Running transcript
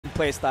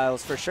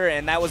playstyles for sure,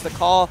 and that was the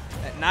call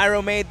that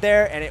Nairo made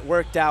there, and it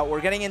worked out.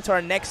 We're getting into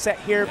our next set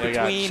here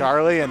between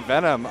Charlie and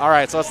Venom. All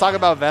right, so let's talk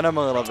about Venom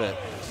a little bit.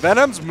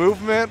 Venom's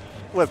movement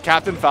with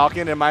Captain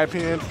Falcon, in my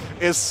opinion,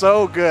 is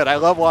so good. I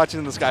love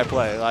watching this guy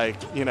play. Like,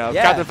 you know,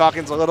 Captain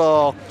Falcon's a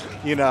little,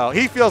 you know,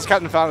 he feels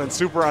Captain Falcon's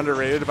super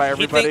underrated by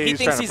everybody. He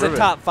thinks he's a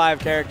top 5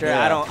 character.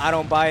 Yeah. I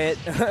don't buy it.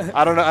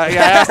 I don't know.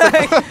 Yeah,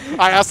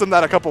 I asked him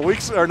that a couple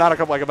weeks, or not a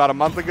couple, like about a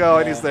month ago,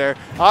 and he's there.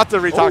 I'll have to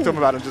re-talk to him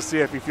about it and just see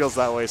if he feels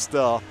that way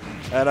still.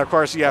 And of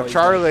course, you have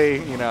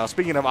Charlie. You know,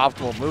 speaking of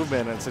optimal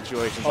movement in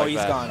situations like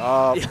that.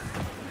 Oh, he's gone.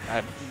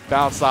 I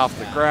bounced off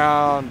the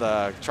ground.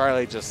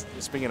 Charlie just,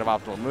 speaking of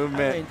optimal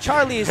movement, I mean,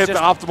 Charlie is hit just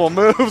the optimal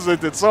moves and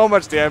did so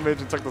much damage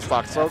and took the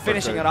stock so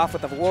finishing quickly. it off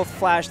with a Wolf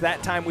Flash.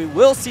 That time we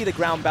will see the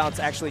ground bounce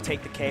actually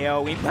take the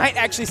KO. We might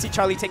actually see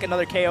Charlie take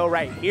another KO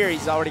right here.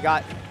 He's already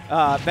got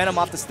Venom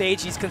off the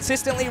stage. He's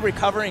consistently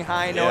recovering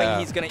high, knowing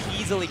he's going to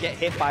easily get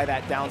hit by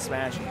that down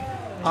smash.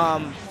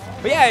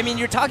 But yeah, I mean,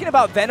 you're talking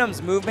about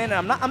Venom's movement,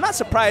 and I'm not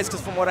surprised,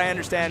 because from what I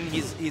understand,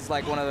 he's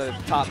like one of the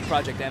top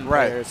Project M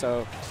players.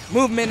 So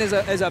movement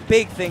is a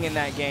big thing in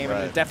that game,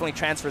 and it definitely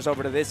transfers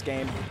over to this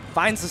game.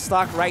 Finds the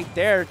stock right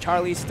there.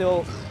 Charlie's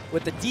still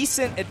with a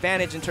decent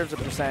advantage in terms of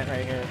percent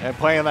right here. And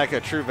playing like a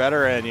true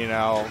veteran, you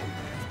know,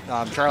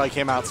 Charlie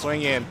came out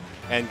swinging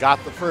and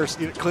got the first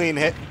clean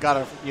hit,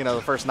 got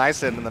the first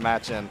nice hit in the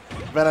match, and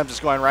Venom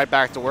just going right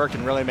back to work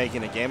and really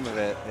making a game of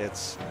it.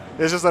 It's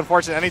just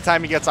unfortunate.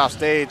 Anytime he gets off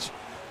stage,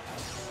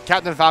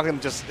 Captain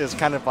Falcon just is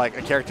kind of like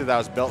a character that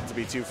was built to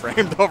be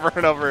two-framed over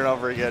and over and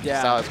over again.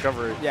 Just how his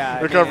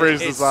recovery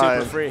is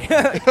designed. Super free.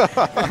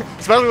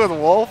 Especially with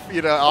Wolf,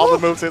 you know, all the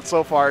moves hit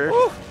so far.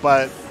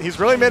 But he's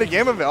really made a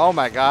game of it. Oh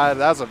my God,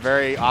 that was a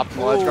very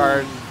optimal edge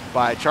guard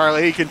by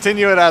Charlie. He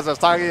continued as I was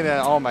talking, and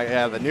oh my,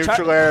 the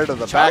neutral air to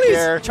the back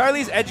air.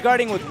 Charlie's edge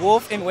guarding with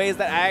Wolf in ways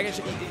that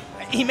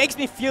he makes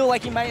me feel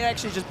like he might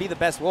actually just be the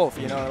best Wolf.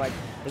 You know, like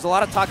there's a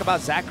lot of talk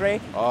about Zachary.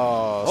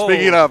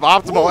 Speaking of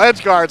optimal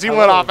edge guards, he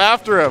went off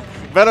after him.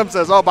 Venom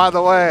says, "Oh, by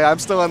the way, I'm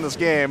still in this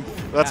game.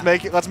 Let's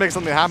make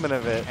something happen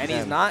of it." And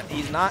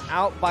he's not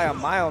out by a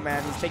mile,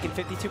 man. He's taking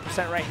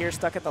 52% right here,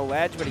 stuck at the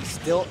ledge, but he's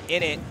still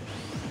in it.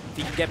 If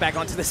he can get back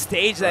onto the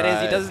stage, that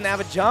is, he doesn't have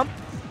a jump.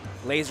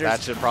 Lasers. That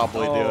should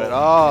probably do it.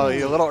 Oh,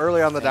 a little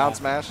early on the down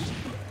smash.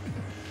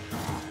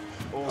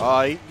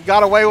 Oh, he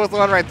got away with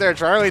one right there.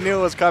 Charlie knew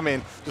it was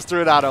coming. Just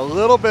threw it out a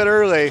little bit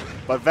early,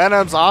 but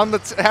Venom's on a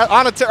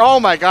tear. Oh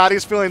my God,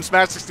 he's feeling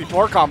Smash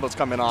 64 combos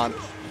coming on.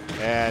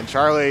 And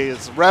Charlie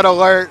is red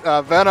alert.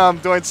 Venom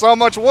doing so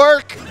much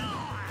work.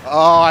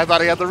 Oh, I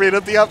thought he had to read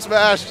it the up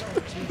smash.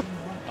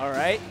 All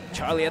right,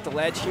 Charlie at the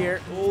ledge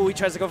here. Oh, he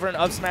tries to go for an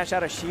up smash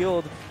out of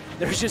shield.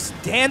 They're just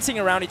dancing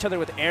around each other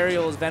with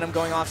aerials. Venom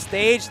going off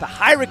stage. The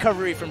high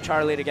recovery from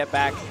Charlie to get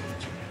back.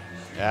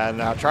 And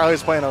now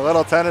Charlie's playing a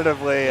little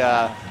tentatively,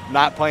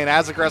 not playing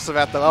as aggressive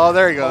at the. Oh,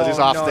 there he goes. He's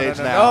off stage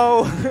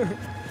now.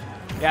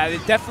 Yeah,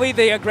 definitely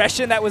the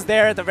aggression that was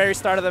there at the very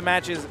start of the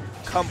match is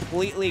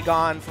completely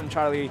gone from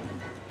Charlie.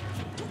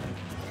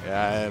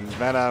 Yeah, and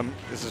Venom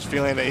is just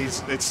feeling that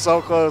it's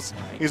so close.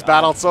 He's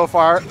battled so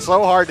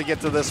hard to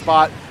get to this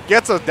spot.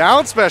 Gets a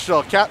down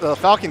special. The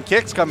Falcon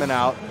kick's coming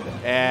out,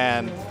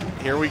 and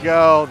here we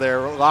go.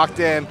 They're locked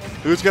in.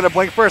 Who's going to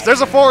blink first?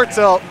 There's a forward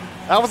tilt.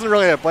 That wasn't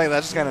really a blink.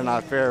 That's just kind of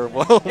not fair.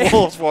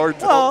 Wolf's forward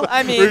tilt. Well,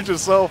 I mean,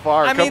 reaches so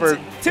far.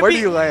 Where do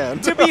you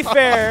land? To be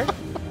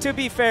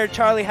fair,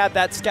 Charlie had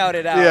that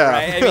scouted out,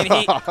 right?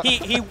 I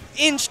mean, he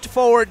inched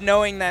forward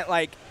knowing that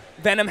like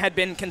Venom had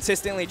been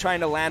consistently trying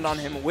to land on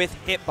him with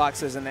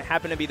hitboxes, and it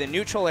happened to be the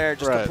neutral air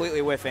just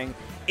completely whiffing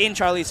in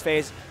Charlie's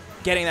face,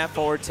 getting that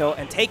forward tilt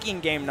and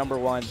taking game number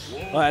 1.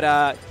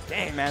 But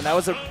dang, man, that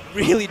was a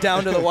really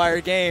down to the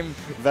wire game.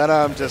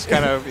 Venom just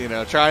kind of, you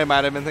know, Charlie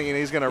might have been thinking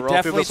he's going to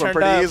roll through this one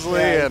pretty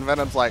easily, and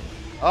Venom's like,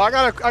 oh, I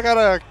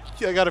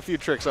got a few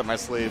tricks up my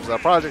sleeves.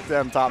 Project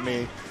M taught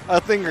me a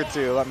thing or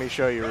two. Let me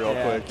show you real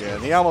quick.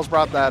 And he almost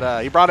brought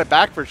that. He brought it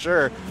back for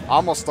sure.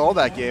 Almost stole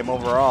that game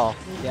overall.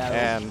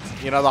 And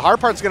you know, the hard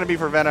part's going to be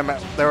for Venom.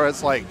 There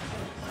was like,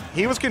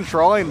 he was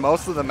controlling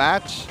most of the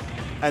match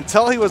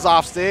until he was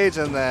off stage,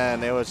 and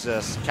then it was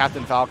just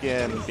Captain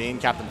Falcon being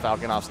Captain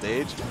Falcon off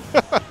stage.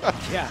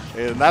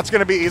 And that's going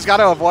to be. He's got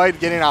to avoid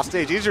getting off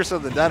stage. Easier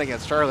said than done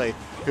against Charlie,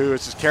 who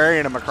is just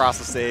carrying him across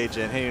the stage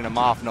and hitting him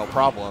off no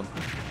problem.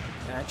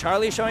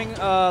 Charlie showing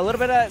a little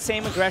bit of that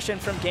same aggression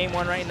from game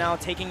 1 right now,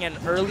 taking an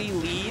early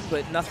lead,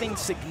 but nothing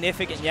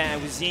significant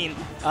yet. We've seen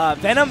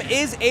Venom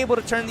is able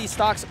to turn these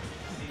stocks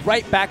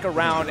right back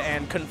around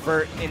and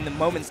convert in the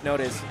moment's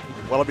notice.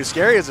 What'll be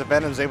scary is if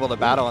Venom's able to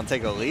battle and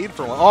take a lead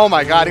for one. Oh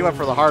my God, he went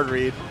for the hard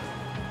read.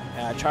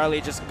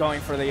 Charlie just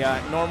going for the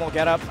normal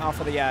getup off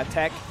of the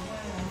tech,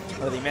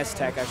 or the miss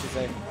tech, I should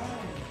say.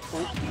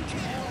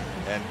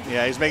 And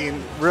yeah, he's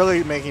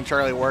really making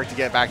Charlie work to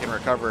get back and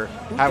recover,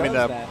 having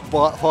to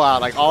pull out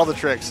like all the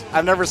tricks.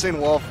 I've never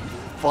seen Wolf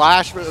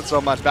flash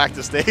so much back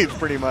to stage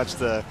pretty much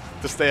to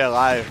stay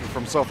alive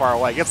from so far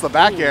away. Gets the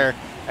back air,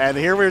 And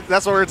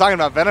that's what we were talking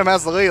about. Venom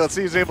has the lead. Let's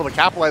see who's able to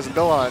capitalize and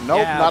build on it. Nope,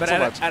 yeah, not so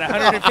much. At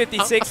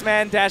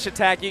 156-man dash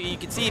attack, you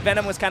can see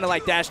Venom was kind of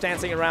like dash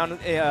dancing around.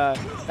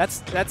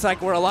 That's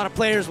like where a lot of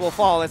players will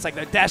fall. It's like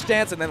they dash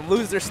dance and then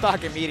lose their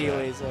stock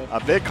immediately. So.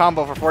 A big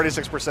combo for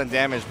 46%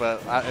 damage, but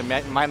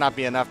it might not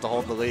be enough to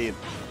hold the lead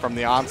from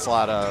the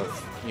onslaught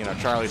of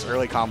Charlie's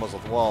early combos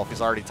with Wolf. He's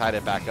already tied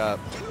it back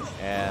up.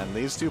 And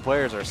these two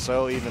players are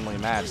so evenly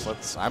matched.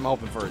 I'm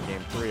hoping for a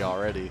game 3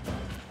 already.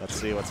 Let's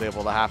see what's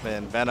able to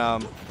happen.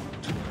 Venom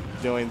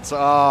doing so.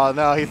 Oh,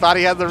 no, he thought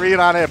he had the read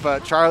on it,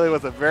 but Charlie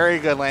with a very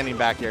good landing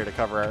back here to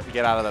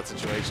get out of that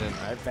situation.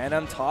 All right,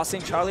 Venom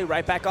tossing Charlie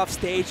right back off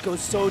stage, goes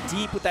so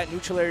deep with that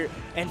neutral air,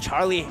 and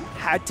Charlie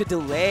had to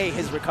delay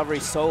his recovery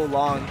so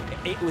long.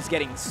 It was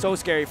getting so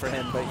scary for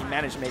him, but he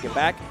managed to make it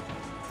back.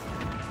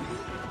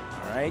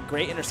 All right,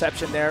 great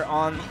interception there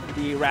on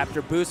the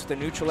Raptor boost with the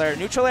neutral air.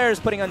 Neutral air is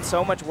putting in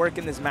so much work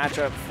in this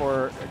matchup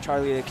for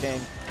CharlieDaKing.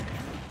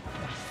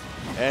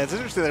 And it's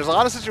interesting. There's a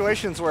lot of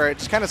situations where it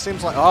just kind of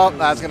seems like, oh,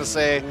 I was going to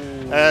say,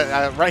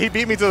 right, he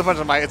beat me to the punch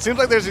of my. It seems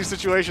like there's these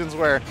situations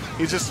where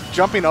he's just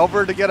jumping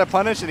over to get a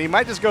punish, and he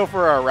might just go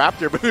for a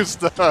Raptor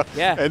boost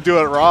and do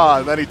it raw,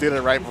 and then he did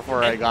it right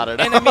before I got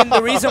it. And I mean,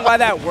 the reason why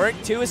that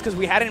worked, too, is because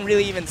we hadn't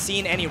really even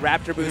seen any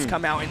Raptor boost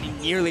come out, and he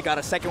nearly got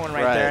a second one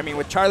right there. I mean,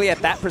 with Charlie at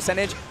that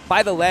percentage,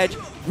 by the ledge,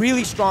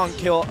 really strong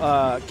kill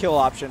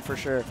option for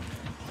sure.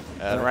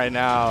 And right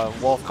now,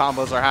 Wolf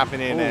combos are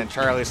happening, and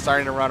Charlie's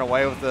starting to run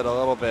away with it a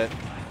little bit.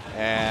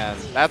 And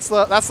that's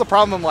the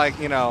problem. Like,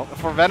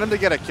 for Venom to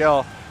get a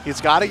kill, he's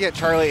got to get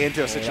Charlie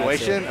into a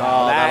situation.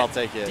 Oh, that'll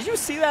take it. Did you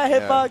see that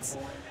hitbox?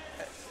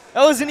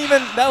 That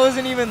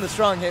wasn't even the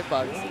strong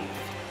hitbox.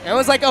 It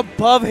was like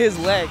above his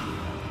leg.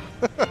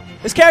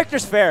 This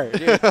character's fair,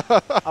 dude.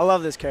 I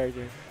love this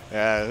character.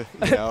 Yeah.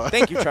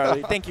 Thank you,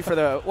 Charlie. Thank you for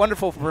the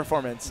wonderful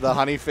performance. The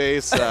honey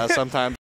face sometimes.